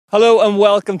Hello and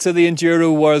welcome to the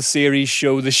Enduro World Series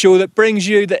Show, the show that brings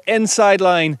you the inside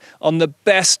line on the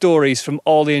best stories from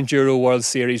all the Enduro World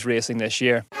Series racing this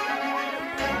year.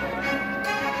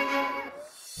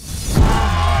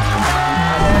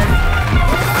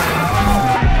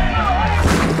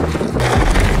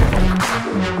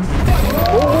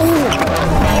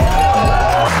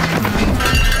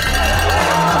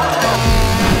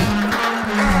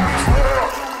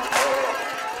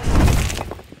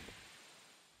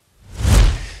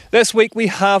 This week we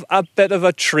have a bit of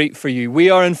a treat for you. We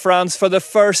are in France for the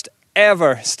first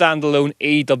ever standalone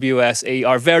EWS-E,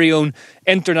 our very own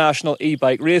international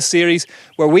e-bike race series,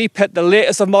 where we pit the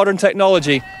latest of modern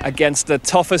technology against the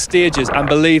toughest stages. And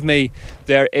believe me,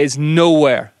 there is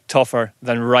nowhere tougher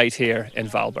than right here in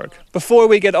Valberg. Before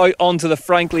we get out onto the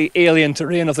frankly alien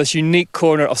terrain of this unique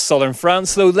corner of southern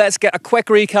France, though, let's get a quick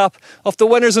recap of the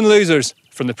winners and losers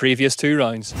from the previous two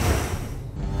rounds.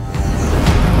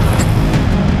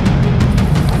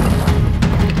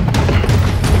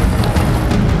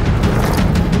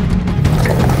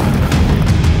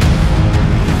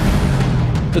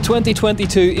 The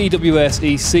 2022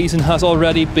 EWS-E season has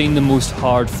already been the most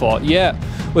hard fought yet,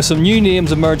 with some new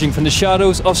names emerging from the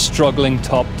shadows of struggling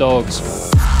top dogs.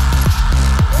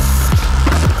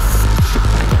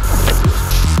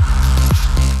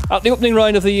 At the opening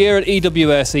round of the year at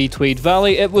EWS-E Tweed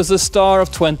Valley, it was the star of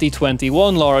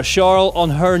 2021, Laura Charles,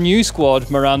 on her new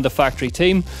squad, Miranda Factory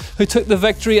Team, who took the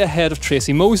victory ahead of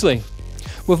Tracy Mosley.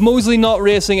 With Mosley not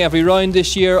racing every round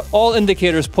this year, all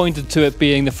indicators pointed to it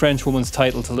being the Frenchwoman's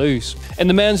title to lose. In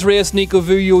the men's race, Nico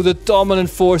Vuillot, the dominant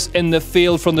force in the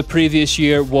field from the previous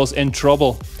year, was in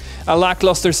trouble. A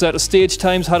lacklustre set of stage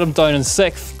times had him down in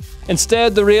 6th.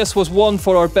 Instead, the race was won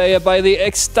for Orbea by the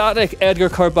ecstatic Edgar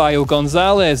Carballo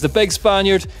Gonzalez. The big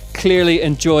Spaniard clearly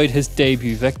enjoyed his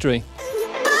debut victory.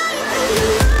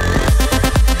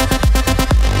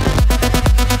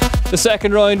 The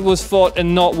second round was fought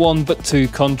in not one but two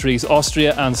countries,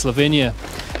 Austria and Slovenia.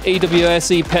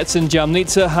 EWS-E pits in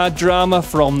Jamnica had drama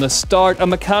from the start. A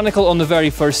mechanical on the very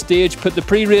first stage put the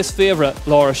pre-race favourite,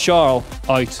 Laura Charles,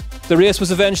 out. The race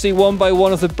was eventually won by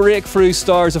one of the breakthrough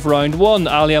stars of round one,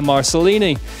 Alia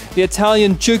Marcellini. The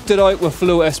Italian duked it out with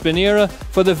Flo Espinera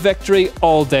for the victory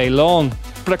all day long.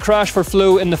 But a crash for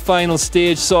Flo in the final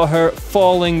stage saw her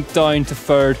falling down to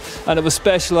third, and it was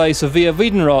Specialized Sofia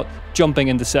Wiedenroth jumping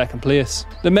into second place.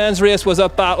 The men's race was a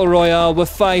battle royale with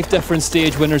 5 different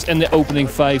stage winners in the opening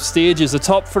 5 stages. The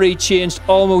top 3 changed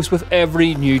almost with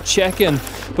every new check-in,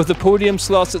 with the podium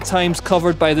slots at times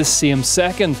covered by the same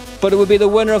second. But it would be the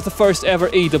winner of the first ever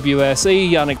EWS-E,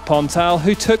 Yannick Pontal,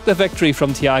 who took the victory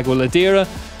from Thiago Ladera,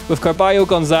 with Carballo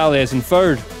Gonzalez in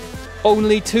third.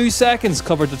 Only 2 seconds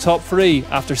covered the top 3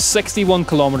 after 61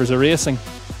 kilometres of racing.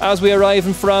 As we arrive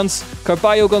in France,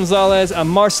 Carballo Gonzalez and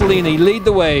Marcellini lead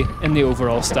the way in the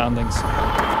overall standings.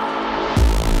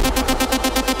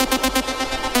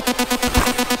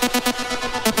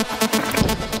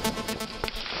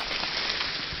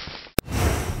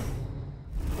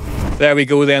 There we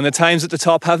go then, the times at the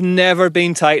top have never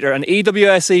been tighter, and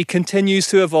EWS-E continues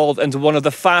to evolve into one of the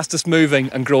fastest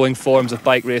moving and growing forms of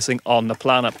bike racing on the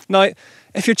planet. Now,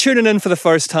 if you're tuning in for the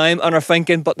first time and are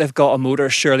thinking, but they've got a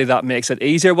motor, surely that makes it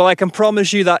easier, well, I can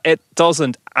promise you that it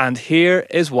doesn't, and here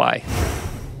is why.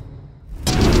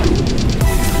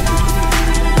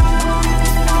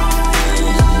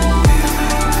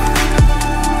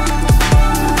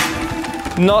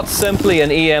 Not simply an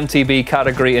EMTB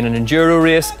category in an enduro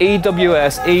race,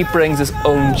 EWS-E brings its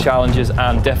own challenges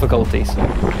and difficulties.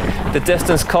 The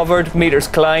distance covered, metres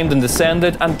climbed and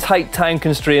descended, and tight time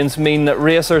constraints mean that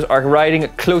racers are riding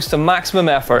at close to maximum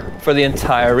effort for the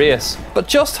entire race. But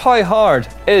just how hard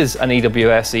is an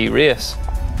EWS-E race?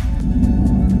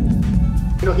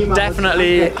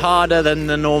 Definitely harder than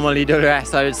the normal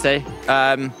EWS, I would say.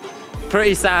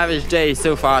 Pretty savage day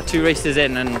so far, 2 races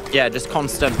in, and yeah, just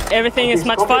constant. Everything is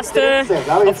much faster.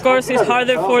 Of course, it's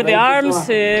harder for the arms.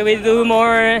 We do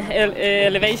more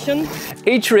elevation.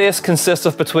 Each race consists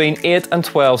of between 8 and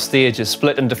 12 stages,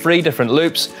 split into 3 different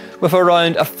loops, with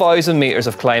around 1,000 metres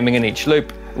of climbing in each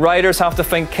loop. Riders have to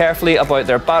think carefully about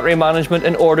their battery management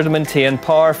in order to maintain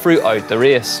power throughout the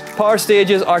race. Power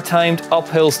stages are timed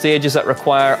uphill stages that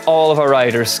require all of a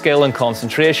rider's skill and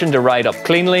concentration to ride up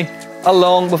cleanly,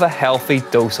 along with a healthy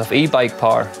dose of e-bike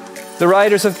power. The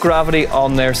riders have gravity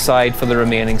on their side for the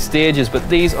remaining stages, but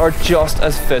these are just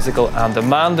as physical and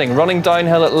demanding, running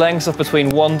downhill at lengths of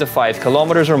between 1 to 5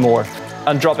 kilometres or more,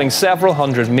 and dropping several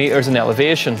hundred metres in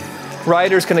elevation.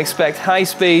 Riders can expect high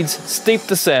speeds, steep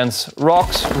descents,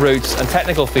 rocks, roots and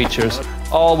technical features,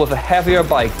 all with a heavier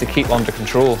bike to keep under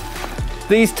control.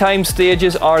 These time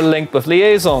stages are linked with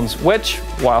liaisons, which,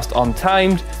 whilst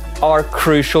untimed, are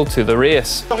crucial to the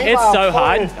race. It's so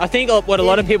hard. I think what a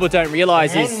lot of people don't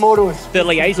realise is the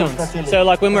liaisons. So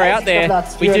like when we're out there,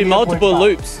 we do multiple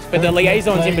loops, but the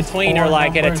liaisons in between are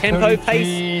like at a tempo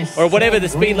pace or whatever the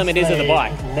speed limit is of the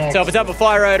bike. So if it's up a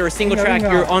fly road or a single track,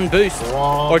 you're on boost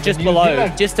or just below,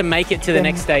 just to make it to the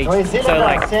next stage. So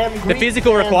like the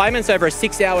physical requirements over a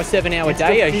 6-hour, 7-hour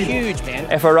day are huge,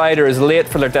 man. If a rider is late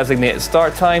for their designated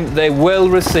start time, they will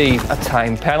receive a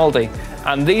time penalty.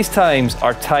 And these times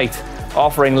are tight,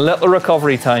 offering little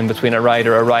recovery time between a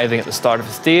rider arriving at the start of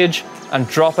a stage and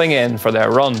dropping in for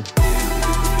their run.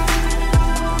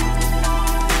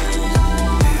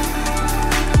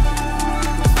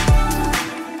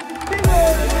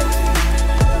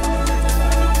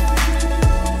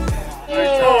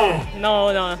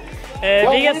 No.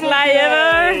 Biggest lie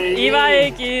ever.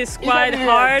 E-bike is quite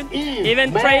hard.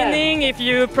 Even training, if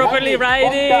you properly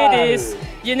ride it,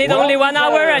 you need only 1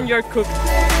 hour and you're cooked.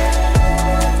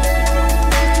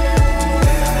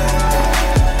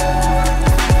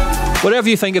 Whatever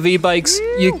you think of e-bikes,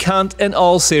 you can't in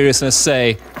all seriousness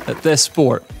say that this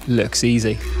sport looks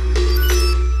easy.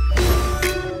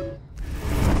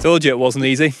 Told you it wasn't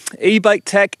easy. E-bike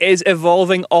tech is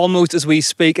evolving almost as we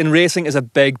speak, and racing is a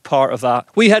big part of that.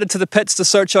 We headed to the pits to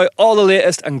search out all the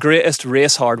latest and greatest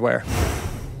race hardware.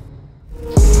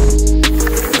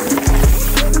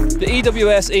 The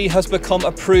EWS-E has become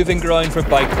a proving ground for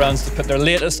bike brands to put their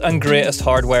latest and greatest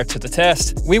hardware to the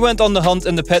test. We went on the hunt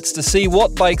in the pits to see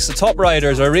what bikes the top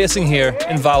riders are racing here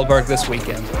in Valberg this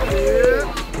weekend.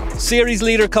 Series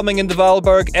leader coming into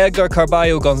Valberg, Edgar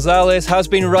Carballo Gonzalez, has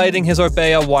been riding his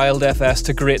Orbea Wild FS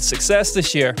to great success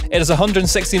this year. It is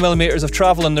 160mm of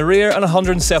travel in the rear and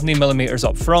 170mm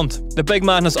up front. The big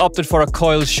man has opted for a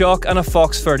coil shock and a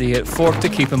Fox 38 fork to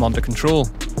keep him under control.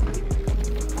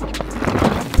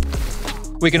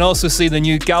 We can also see the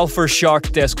new Galfer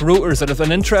Shark disc rotors that have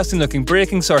an interesting looking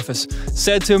braking surface,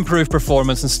 said to improve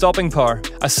performance and stopping power.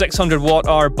 A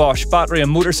 600-watt-hour Bosch battery and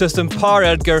motor system power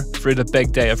Edgar through the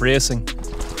big day of racing.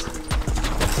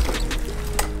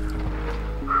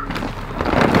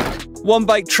 One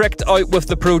bike tricked out with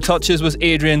the pro touches was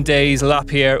Adrian Day's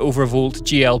Lapierre Overvolt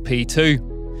GLP2.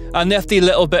 A nifty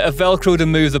little bit of Velcro to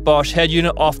move the Bosch head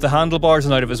unit off the handlebars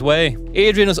and out of his way.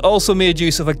 Adrian has also made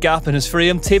use of a gap in his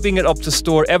frame, taping it up to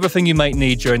store everything you might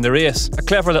need during the race. A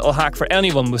clever little hack for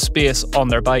anyone with space on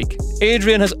their bike.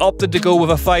 Adrian has opted to go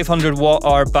with a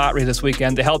 500-watt-hour battery this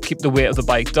weekend to help keep the weight of the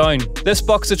bike down. This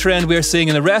bucks a trend we're seeing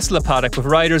in the rest of the paddock, with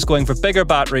riders going for bigger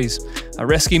batteries. A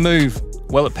risky move.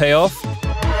 Will it pay off?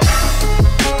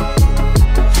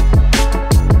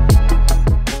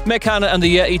 Mick Hanna and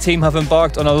the Yeti team have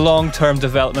embarked on a long-term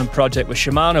development project with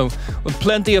Shimano, with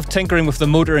plenty of tinkering with the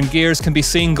motor and gears can be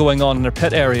seen going on in their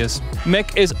pit areas.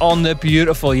 Mick is on the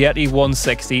beautiful Yeti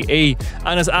 160E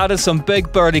and has added some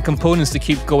big burly components to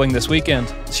keep going this weekend.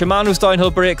 Shimano's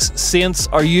downhill brakes, Saints,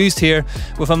 are used here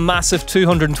with a massive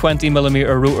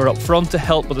 220mm rotor up front to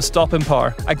help with the stopping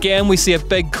power. Again, we see a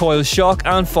big coil shock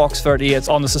and Fox 38s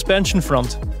on the suspension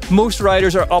front. Most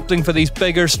riders are opting for these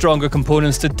bigger, stronger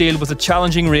components to deal with the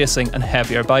challenging racing and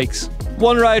heavier bikes.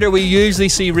 One rider we usually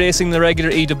see racing the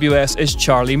regular EWS is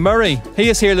Charlie Murray. He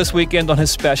is here this weekend on his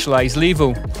Specialized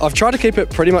Levo. I've tried to keep it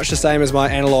pretty much the same as my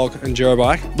analog enduro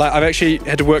bike. I've actually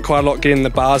had to work quite a lot getting the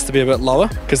bars to be a bit lower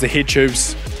because the head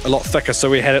tube's a lot thicker. So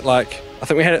we had it I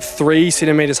think we had it 3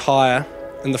 centimeters higher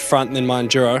in the front than my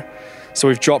enduro. So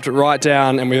we've dropped it right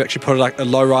down and we've actually put a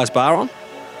low-rise bar on.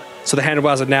 So the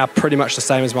handlebars are now pretty much the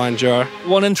same as my enduro.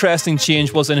 One interesting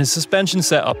change was in his suspension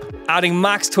setup, adding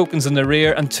max tokens in the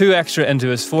rear and 2 extra into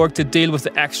his fork to deal with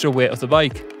the extra weight of the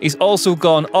bike. He's also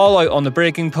gone all out on the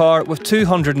braking power with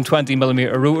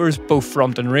 220mm rotors both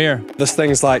front and rear. This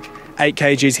thing's like 8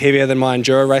 kgs heavier than my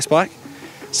enduro race bike,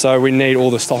 so we need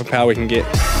all the stopping power we can get.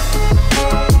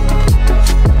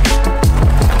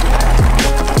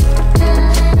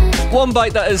 One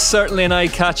bike that is certainly an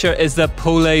eye-catcher is the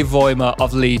Pole Voima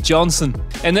of Lee Johnson.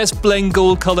 In this bling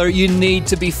gold colour, you need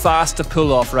to be fast to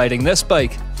pull off riding this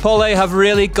bike. Pole have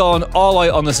really gone all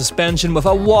out on the suspension with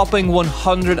a whopping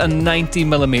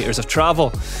 190mm of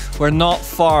travel. We're not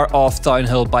far off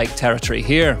downhill bike territory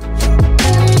here.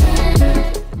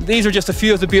 These are just a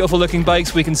few of the beautiful looking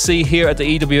bikes we can see here at the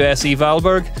EWS-E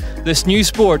Valberg. This new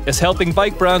sport is helping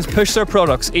bike brands push their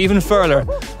products even further,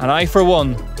 and I, for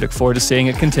one, look forward to seeing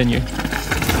it continue.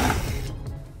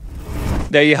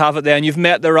 There you have it then, you've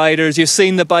met the riders, you've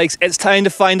seen the bikes, it's time to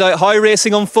find out how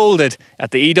racing unfolded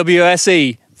at the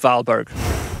EWS-E Valberg.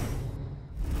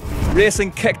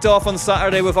 Racing kicked off on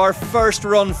Saturday with our first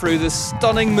run through the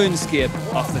stunning moonscape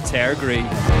of the Terre Gris.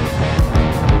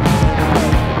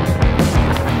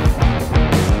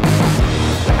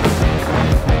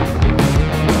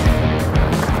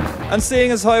 And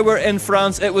seeing as how we're in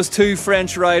France, it was two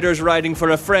French riders riding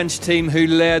for a French team who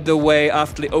led the way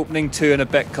after the opening 2 and a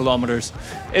bit kilometres.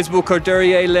 Isabelle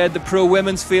Courdurier led the pro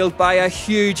women's field by a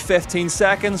huge 15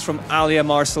 seconds from Alia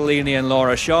Marcellini and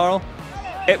Laura Charles.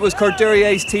 It was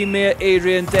Courdurier's teammate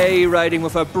Adrian Day riding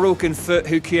with a broken foot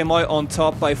who came out on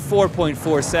top by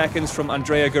 4.4 seconds from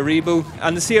Andrea Garibo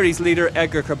and the series leader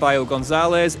Edgar Carballo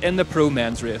Gonzalez in the pro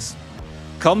men's race.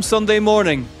 Come Sunday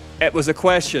morning, it was a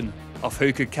question of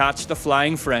who could catch the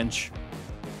flying French.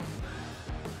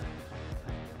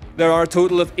 There are a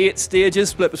total of 8 stages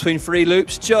split between 3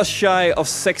 loops, just shy of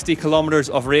 60 kilometres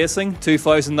of racing,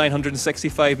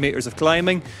 2,965 metres of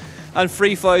climbing, and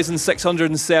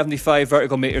 3,675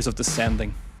 vertical metres of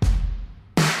descending.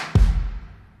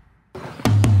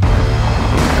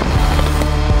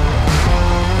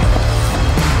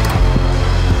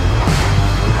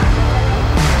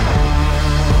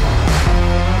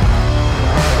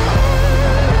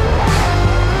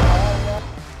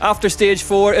 After stage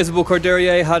 4, Isabelle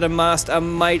Courdurier had amassed a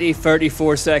mighty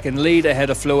 34-second lead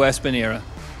ahead of Flo Espinera.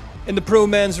 In the pro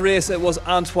men's race, it was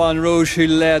Antoine Rouge who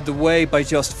led the way by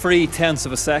just 0.3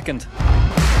 of a second.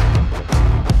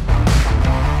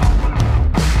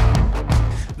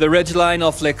 The ridgeline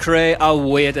of Le Cret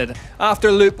awaited.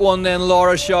 After loop 1 then,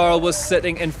 Laura Charles was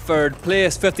sitting in 3rd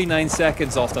place, 59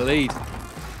 seconds off the lead.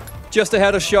 Just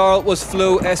ahead of Charles was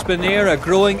Flo Espinera,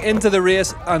 growing into the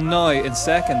race and now in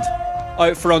 2nd.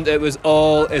 Out front it was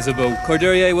all Isabelle.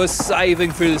 Courdurier was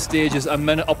scything through the stages a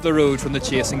minute up the road from the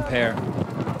chasing pair.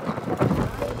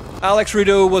 Alex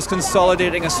Rudeau was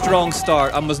consolidating a strong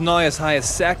start and was now as high as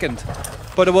 2nd.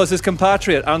 But it was his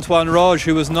compatriot Antoine Rouge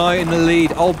who was now in the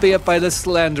lead, albeit by the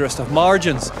slenderest of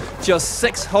margins. Just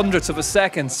 0.06 of a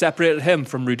second separated him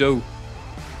from Rudeau.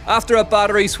 After a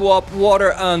battery swap,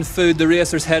 water and food, the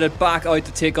racers headed back out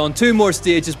to take on 2 more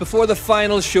stages before the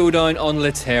final showdown on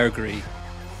Le Terre-Gris.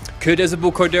 Could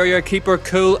Isabelle Courdurier keep her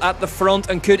cool at the front,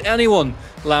 and could anyone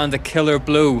land a killer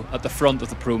blow at the front of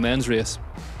the pro men's race?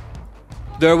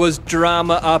 There was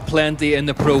drama aplenty in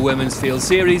the pro women's field.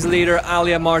 Series leader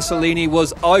Alia Marcellini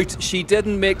was out. She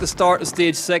didn't make the start of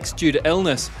stage 6 due to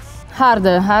illness. Hard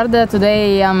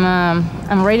today.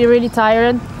 I'm really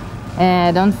tired.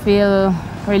 I don't feel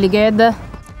really good.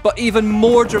 But even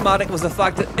more dramatic was the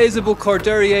fact that Isabelle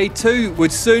Courdurier too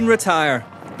would soon retire.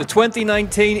 The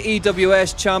 2019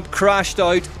 EWS champ crashed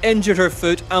out, injured her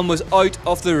foot and was out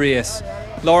of the race.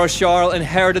 Laura Charles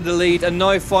inherited the lead and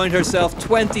now found herself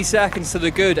 20 seconds to the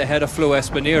good ahead of Flo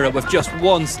Espinera with just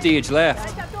 1 stage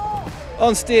left.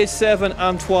 On stage 7,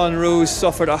 Antoine Rouge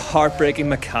suffered a heartbreaking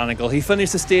mechanical. He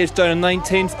finished the stage down in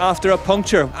 19th after a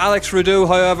puncture. Alex Rudeau,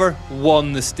 however,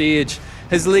 won the stage.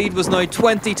 His lead was now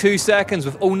 22 seconds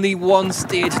with only 1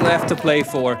 stage left to play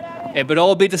for. It would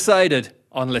all be decided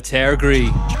on Le Terre-Gris.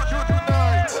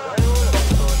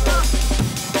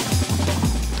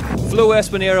 Flo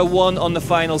Espinera won on the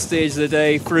final stage of the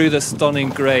day through the stunning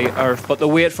grey earth, but the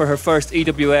wait for her first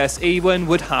EWS-E win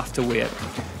would have to wait.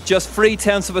 Just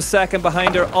 0.3 of a second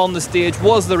behind her on the stage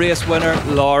was the race winner,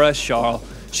 Laura Charles.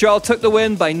 Charles took the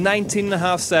win by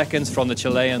 19.5 seconds from the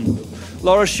Chilean.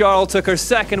 Laura Charles took her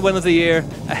 2nd win of the year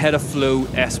ahead of Flo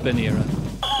Espinera.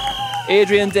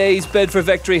 Adrian Day's bid for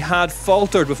victory had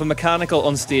faltered with a mechanical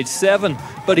on stage 7,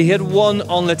 but he had won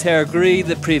on Le Terre-Gris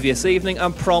the previous evening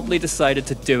and promptly decided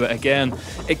to do it again.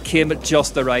 It came at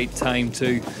just the right time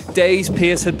too. Day's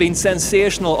pace had been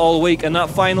sensational all week, and that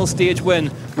final stage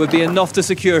win would be enough to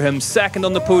secure him 2nd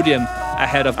on the podium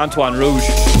ahead of Antoine Rouge.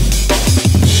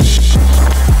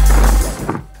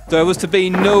 There was to be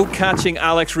no catching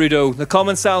Alex Rudeau. The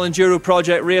Commencal Enduro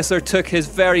Project racer took his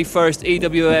very first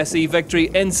EWS-E victory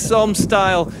in some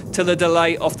style to the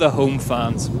delight of the home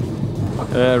fans.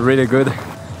 Really good.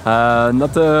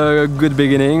 Not a good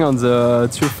beginning on the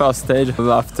 2 first stage.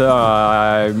 After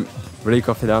I'm really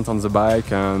confident on the bike,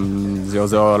 and the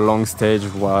other long stage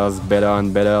was better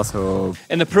and better. So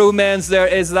in the pro men's there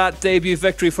is that debut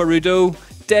victory for Rudeau,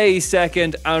 Day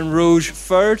 2nd and Rouge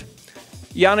 3rd.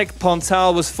 Yannick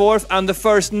Pontal was 4th, and the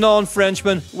first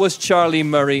non-Frenchman was Charlie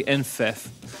Murray in 5th.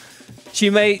 She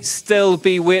may still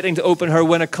be waiting to open her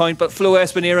win account, but Flo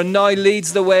Espinera now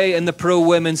leads the way in the pro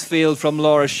women's field from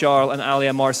Laura Charles and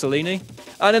Alia Marcellini.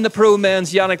 And in the pro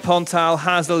men's, Yannick Pontal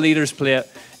has the leader's plate.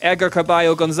 Edgar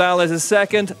Carballo Gonzalez is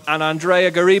 2nd, and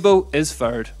Andrea Garibo is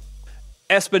 3rd.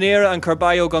 Espinera and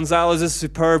Carballo Gonzalez's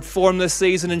superb form this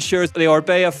season ensures the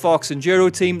Orbea Fox Enduro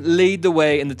team lead the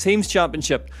way in the team's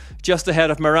championship, just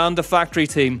ahead of Miranda Factory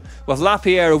team, with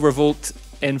Lapierre Overvolt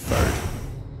in 3rd.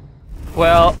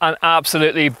 Well, an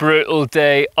absolutely brutal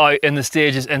day out in the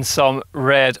stages in some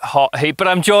red hot heat, but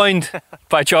I'm joined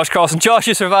by Josh Crossan. Josh,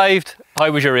 you survived. How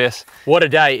was your race? What a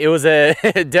day. It was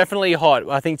definitely hot.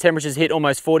 I think temperatures hit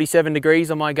almost 47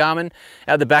 degrees on my Garmin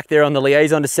out the back there on the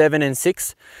liaison to 7 and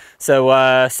 6.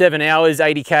 So 7 hours,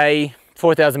 80k,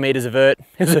 4,000 meters of vert.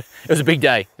 It was a big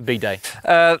day,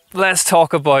 Let's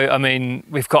talk about, I mean,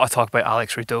 we've got to talk about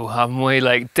Alex Rideau, haven't we?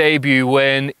 Like, debut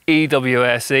win,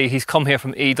 EWS-E. He's come here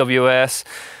from EWS.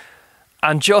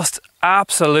 And just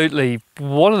absolutely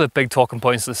one of the big talking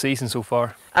points of the season so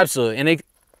far. Absolutely.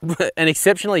 An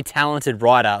exceptionally talented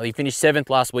rider. He finished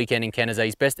 7th last weekend in Canada,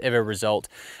 his best ever result.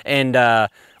 And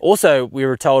also, we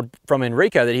were told from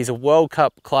Enrico that he's a World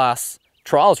Cup class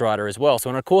trials rider as well.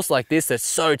 So on a course like this that's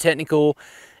so technical,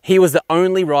 he was the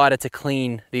only rider to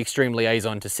clean the extreme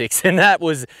liaison to 6. And that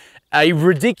was a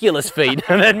ridiculous feat.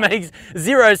 That makes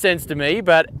zero sense to me,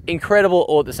 but incredible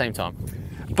all at the same time.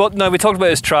 But now we talked about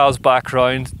his trials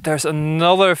background. There's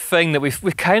another thing that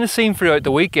we've kind of seen throughout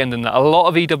the weekend, in that a lot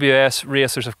of EWS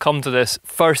racers have come to this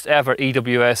first ever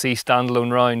EWS-E standalone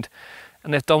round,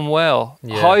 and they've done well.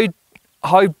 Yeah.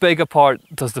 How big a part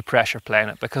does the pressure play in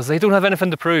it? Because they don't have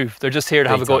anything to prove. They're just here to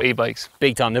have a go at e-bikes.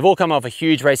 Big time. They've all come off a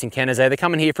huge race in Canada. They're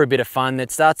coming here for a bit of fun. It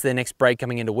starts their next break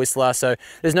coming into Whistler, so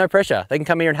there's no pressure. They can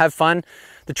come here and have fun.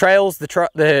 The trails,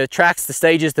 the tracks, the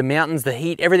stages, the mountains, the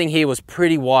heat, everything here was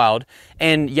pretty wild.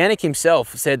 And Yannick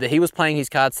himself said that he was playing his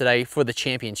cards today for the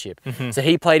championship. So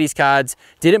he played his cards,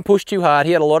 didn't push too hard.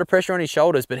 He had a lot of pressure on his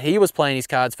shoulders, but he was playing his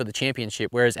cards for the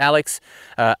championship. Whereas Alex,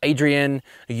 Adrian,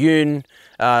 Yoon,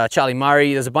 Charlie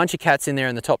Murray, there's a bunch of cats in there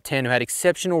in the top 10 who had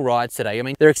exceptional rides today. I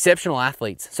mean, they're exceptional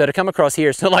athletes. So to come across here,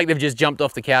 it's not like they've just jumped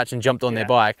off the couch and jumped on their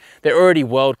bike. They're already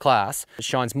world class. It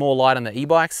shines more light on the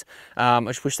e-bikes. I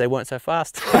just wish they weren't so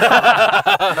fast.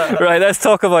 Right, let's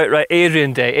talk about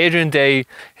Adrian Day. Adrian Day,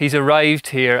 he's arrived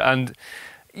here, and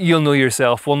you'll know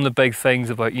yourself, one of the big things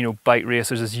about, you know, bike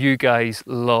racers is you guys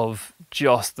love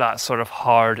just that sort of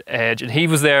hard edge. And he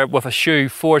was there with a shoe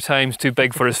 4 times too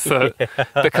big for his foot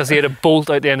because he had a bolt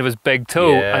out the end of his big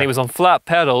toe, and he was on flat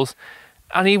pedals.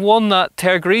 And he won that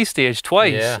Terre Grise stage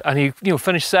twice, and he, you know,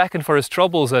 finished second for his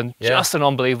troubles, and just an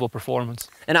unbelievable performance.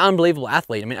 An unbelievable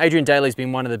athlete. I mean, Adrian Daly's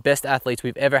been one of the best athletes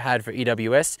we've ever had for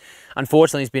EWS.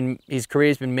 Unfortunately, his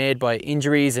career's been marred by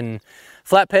injuries and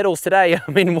flat pedals today.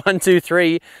 I mean, 1, 2,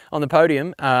 3 on the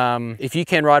podium. If you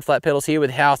can ride flat pedals here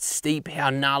with how steep, how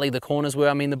gnarly the corners were,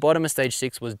 I mean, the bottom of stage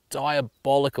 6 was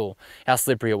diabolical, how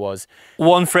slippery it was.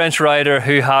 One French rider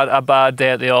who had a bad day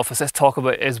at the office, let's talk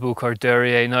about Isabelle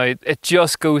Cordurier. Now, it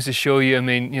just goes to show you, I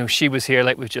mean, you know, she was here,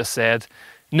 like we've just said,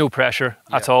 no pressure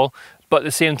at all. But at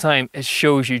the same time, it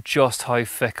shows you just how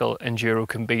fickle enduro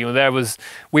can be. You know,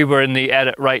 we were in the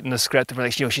edit writing the script, and we're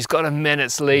like, you know, she's got a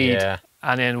minute's lead,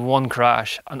 and then one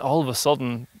crash, and all of a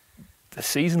sudden, the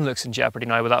season looks in jeopardy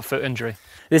now with that foot injury.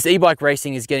 This e-bike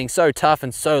racing is getting so tough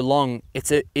and so long.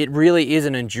 It really is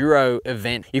an enduro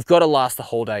event. You've got to last the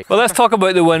whole day. Well, let's talk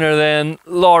about the winner then,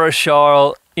 Laura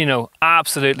Charles. You know,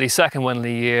 absolutely second win of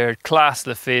the year, class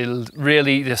of the field,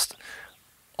 really just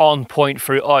on point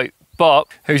throughout. But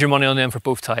who's your money on them for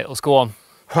both titles? Go on.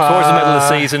 Towards the middle of the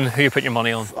season, who you put your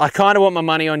money on? I kind of want my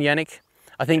money on Yannick.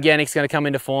 I think Yannick's going to come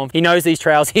into form. He knows these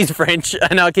trails, he's French,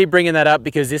 and I keep bringing that up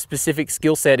because this specific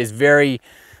skill set is very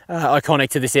iconic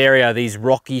to this area. These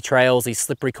rocky trails, these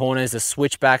slippery corners, the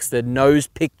switchbacks, the nose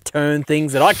pick turn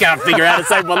things that I can't figure out to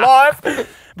save my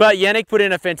life. But Yannick put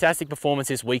in a fantastic performance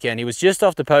this weekend. He was just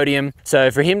off the podium. So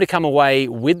for him to come away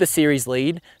with the series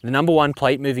lead, the #1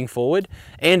 plate moving forward,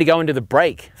 and to go into the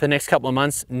break for the next couple of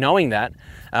months, knowing that,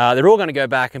 they're all going to go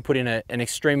back and put in an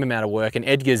extreme amount of work. And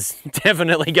Edgar's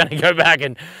definitely going to go back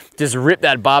and just rip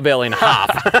that barbell in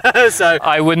half. So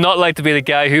I would not like to be the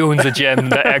guy who owns a gym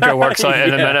that Edgar works out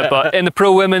in a minute. But in the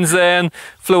pro women's then,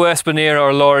 Flo Espinera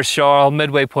or Laura Charles,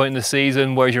 midway point in the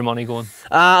season, where's your money going?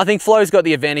 I think Flo's got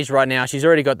the advantage right now. She's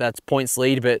already got that points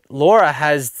lead, but Laura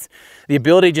has the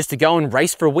ability just to go and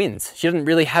race for wins. She doesn't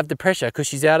really have the pressure because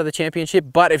she's out of the championship,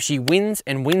 but if she wins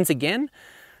and wins again,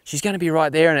 she's going to be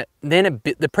right there, and then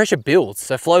the pressure builds.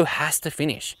 So Flo has to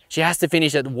finish. She has to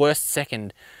finish at the worst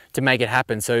second to make it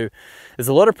happen. So there's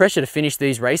a lot of pressure to finish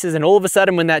these races, and all of a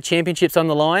sudden when that championship's on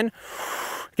the line,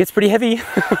 it gets pretty heavy.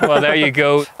 Well, there you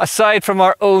go. Aside from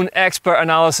our own expert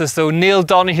analysis though, Neil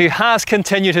Donoghue has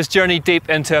continued his journey deep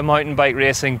into a mountain bike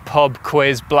racing pub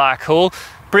quiz black hole.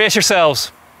 Brace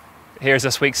yourselves. Here's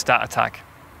this week's Stat Attack.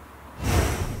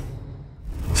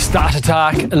 Stat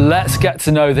Attack, let's get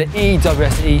to know the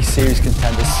EWS-E Series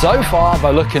contenders so far by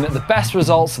looking at the best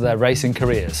results of their racing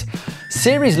careers.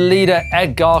 Series leader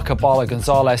Edgar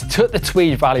Cabala-Gonzalez took the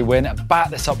Tweed Valley win and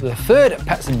backed this up with a third at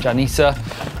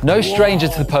Petsen-Janissa. No stranger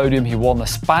to the podium, he won the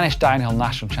Spanish Downhill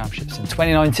National Championships in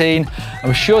 2019 and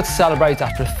was sure to celebrate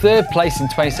after a third place in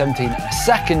 2017 and a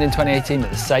second in 2018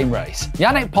 at the same race.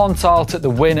 Yannick Pontal took the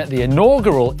win at the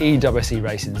inaugural EWS-E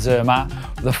race in Zermatt,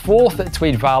 with a fourth at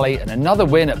Tweed Valley and another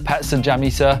win at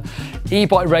Petsen-Janissa.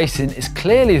 E-bike racing is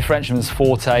clearly the Frenchman's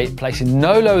forte, placing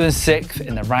no lower than 6th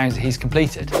in the rounds that he's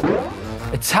completed.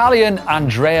 Italian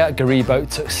Andrea Garibo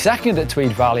took second at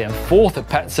Tweed Valley and fourth at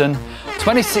Petsen.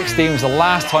 2016 was the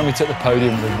last time he took the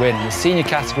podium with a win in the senior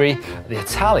category at the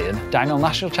Italian Downhill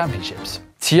National Championships.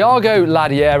 Tiago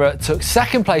Ladiera took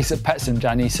second place at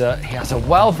Petsen-Janissa. He has a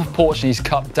wealth of Portuguese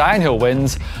Cup downhill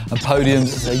wins and podiums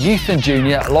as a youth and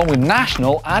junior, along with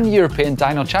national and European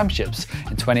downhill championships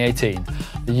in 2018.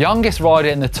 The youngest rider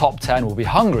in the top 10 will be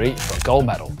hungry for a gold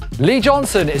medal. Lee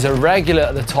Johnson is a regular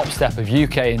at the top step of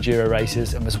UK enduro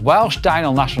races and was Welsh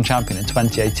downhill national champion in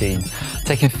 2018,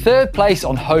 taking third place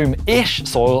on home-ish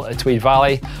soil at Tweed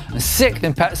Valley and 6th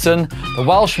in Petsen. The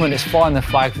Welshman is flying the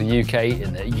flag for the UK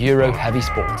in the Euro heavy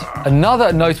sport.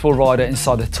 Another notable rider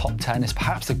inside the top 10 is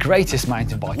perhaps the greatest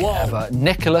mountain biker ever,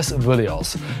 Nicolas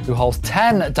Vullios, who holds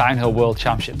 10 downhill world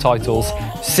championship titles,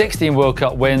 16 World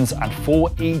Cup wins and 4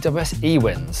 EWS-E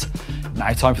wins.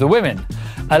 Now time for the women.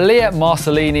 Alia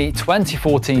Marcellini,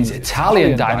 2014's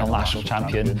Italian downhill national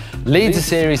champion, leads the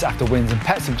series after wins in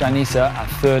Petsen-Janissa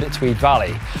and third at Tweed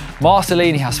Valley.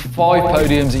 Marcellini has 5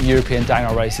 podiums at European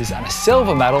downhill races and a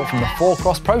silver medal from the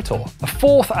 4-Cross Pro Tour. A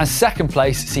 4th and 2nd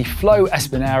place see Flo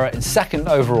Espinera in 2nd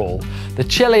overall. The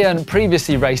Chilean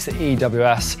previously raced at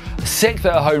EWS, 6th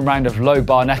at a home round of Lo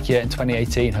Barnecchia in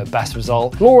 2018, her best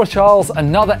result. Laura Charles,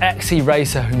 another XC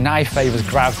racer who now favours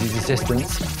gravity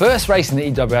resistance, first race in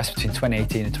the EWS between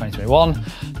 2018 and 2021,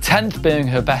 10th being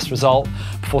her best result,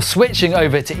 before switching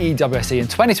over to EWS-E in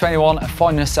 2021 and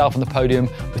finding herself on the podium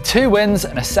with 2 wins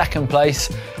and a 2nd place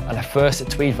and a first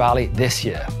at Tweed Valley this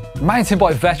year. Mountain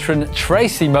bike veteran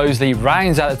Tracy Mosley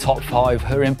rounds out the top 5.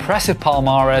 Her impressive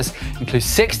palmarès includes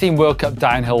 16 World Cup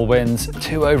downhill wins,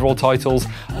 2 overall titles,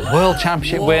 a World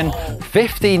Championship win,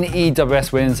 15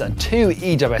 EWS wins and 2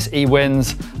 EWS-E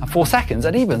wins, and 4 seconds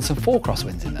and even some 4-cross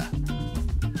wins in there.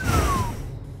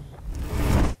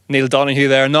 Neil Donoghue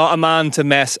there, not a man to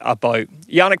mess about.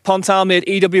 Yannick Pontal made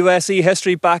EWS-E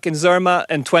history back in Zermatt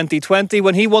in 2020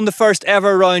 when he won the first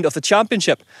ever round of the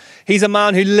championship. He's a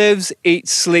man who lives,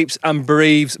 eats, sleeps and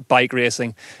breathes bike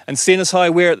racing. And seeing as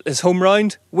how we're at his home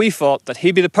round, we thought that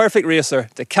he'd be the perfect racer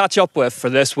to catch up with for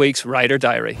this week's Rider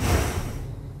Diary.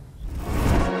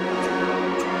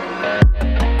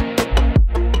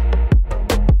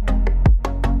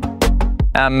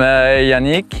 I'm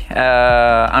Yannick,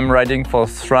 I'm riding for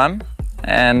SRAM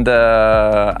and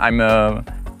I'm a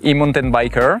e-mountain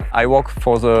biker. I work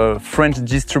for the French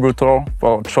distributor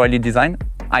for Trolley Design.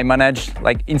 I manage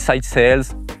like inside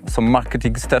sales, some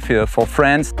marketing stuff for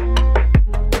France.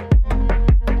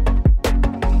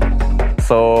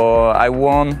 So I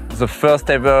won the first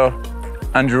ever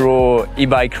Enduro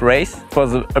e-bike race. It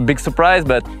was a big surprise,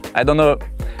 but I don't know,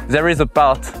 there is a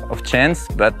part of chance,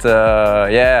 but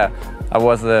yeah. I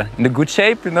was in a good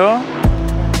shape, you know.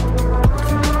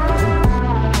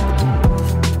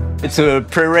 It's a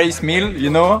pre-race meal, you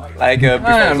know, like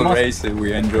before the race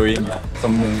we're enjoying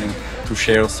to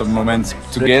share some moments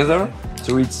together,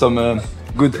 to eat some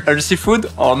good healthy food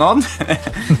or not,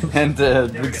 and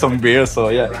drink some beer. So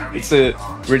yeah, it's a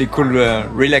really cool,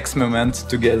 relaxed moment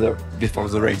together before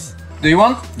the race. Do you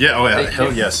want? Yeah, oh yeah,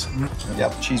 hell yes. Yeah,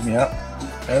 cheese me up.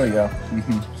 There we go.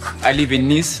 I live in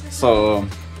Nice, so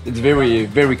it's very,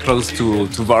 very close to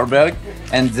Valberg,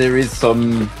 and there is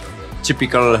some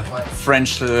typical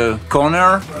French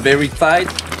corner, very tight.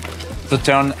 The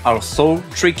turns are so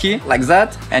tricky, like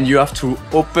that, and you have to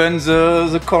open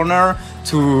the corner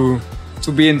to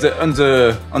be on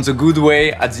the good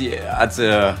way at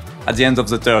the end of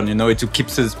the turn, you know, to keep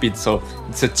the speed. So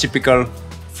it's a typical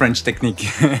French technique.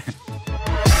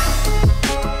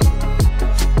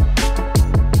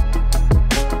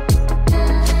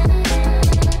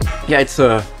 Yeah, it's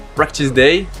a practice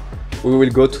day. We will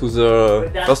go to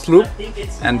the first loop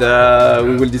and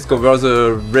we will discover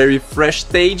the very fresh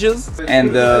stages. And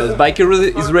the biker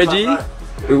is ready.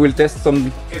 We will test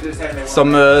some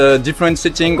different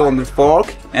setting on the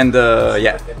fork, and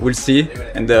yeah, we'll see.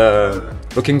 And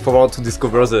looking forward to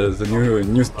discover the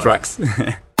new tracks.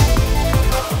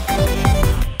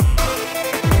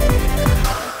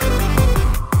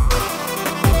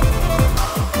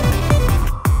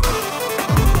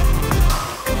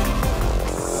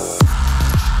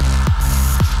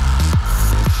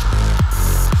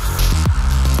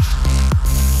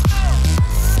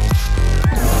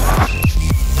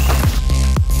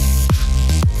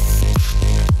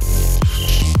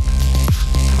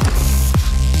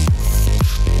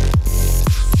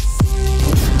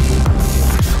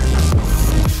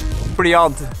 pretty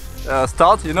hard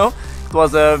start, you know. It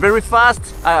was very fast.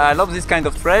 I love this kind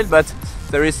of trail, but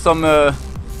there is some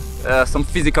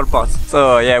physical parts.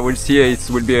 So yeah, we'll see. It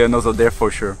will be another day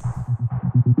for sure.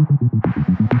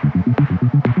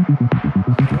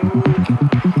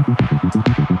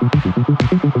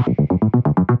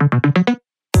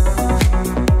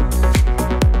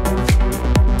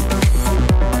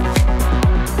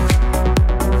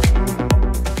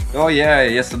 Oh yeah,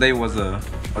 yesterday was a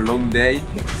long day.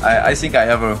 I think I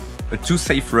have a too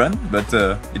safe run, but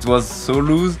it was so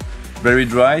loose, very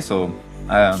dry, so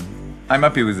I'm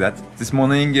happy with that. This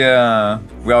morning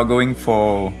we are going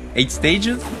for 8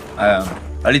 stages, a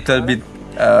little bit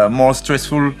more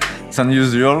stressful than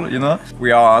usual, you know.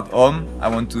 We are at home, I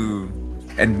want to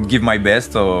give my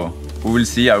best, so we will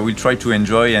see. I will try to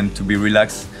enjoy and to be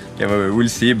relaxed. Yeah, we'll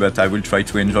see, but I will try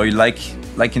to enjoy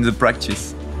like in the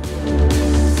practice.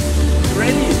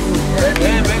 Ready?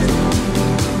 Yeah, man.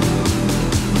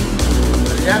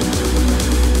 Yeah.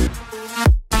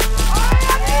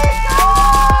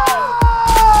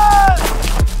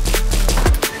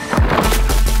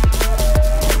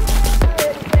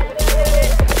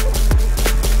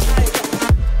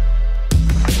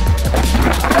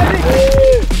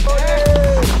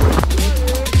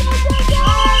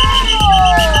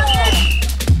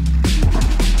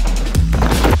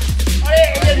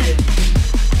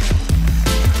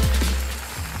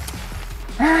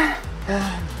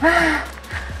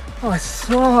 Oh,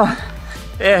 so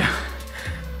yeah,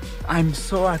 I'm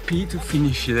so happy to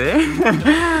finish there.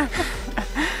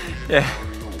 Yeah,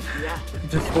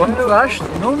 just one flash,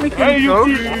 no mechanical.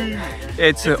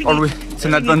 It's always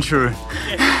an adventure.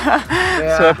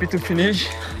 So happy to finish.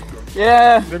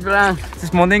 Yeah,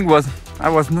 this morning I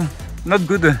was not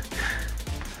good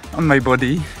on my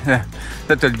body.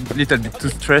 Not a little bit too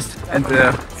stressed, and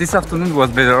this afternoon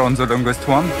was better on the longest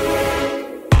one.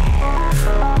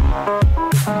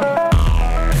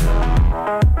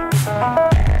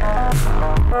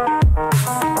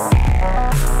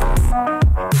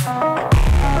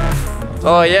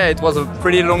 Oh yeah, it was a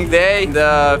pretty long day.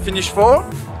 The finish 4,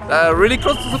 really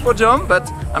close to the podium, but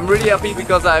I'm really happy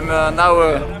because I'm now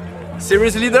a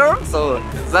series leader, so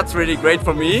that's really great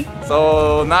for me.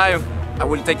 So now I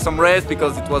will take some rest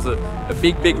because it was a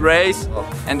big race,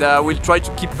 and I will try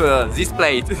to keep this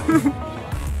plate.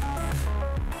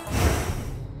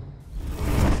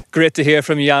 Great to hear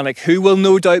from Yannick, who will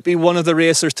no doubt be one of the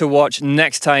racers to watch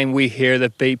next time we hear the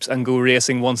beeps and go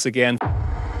racing once again.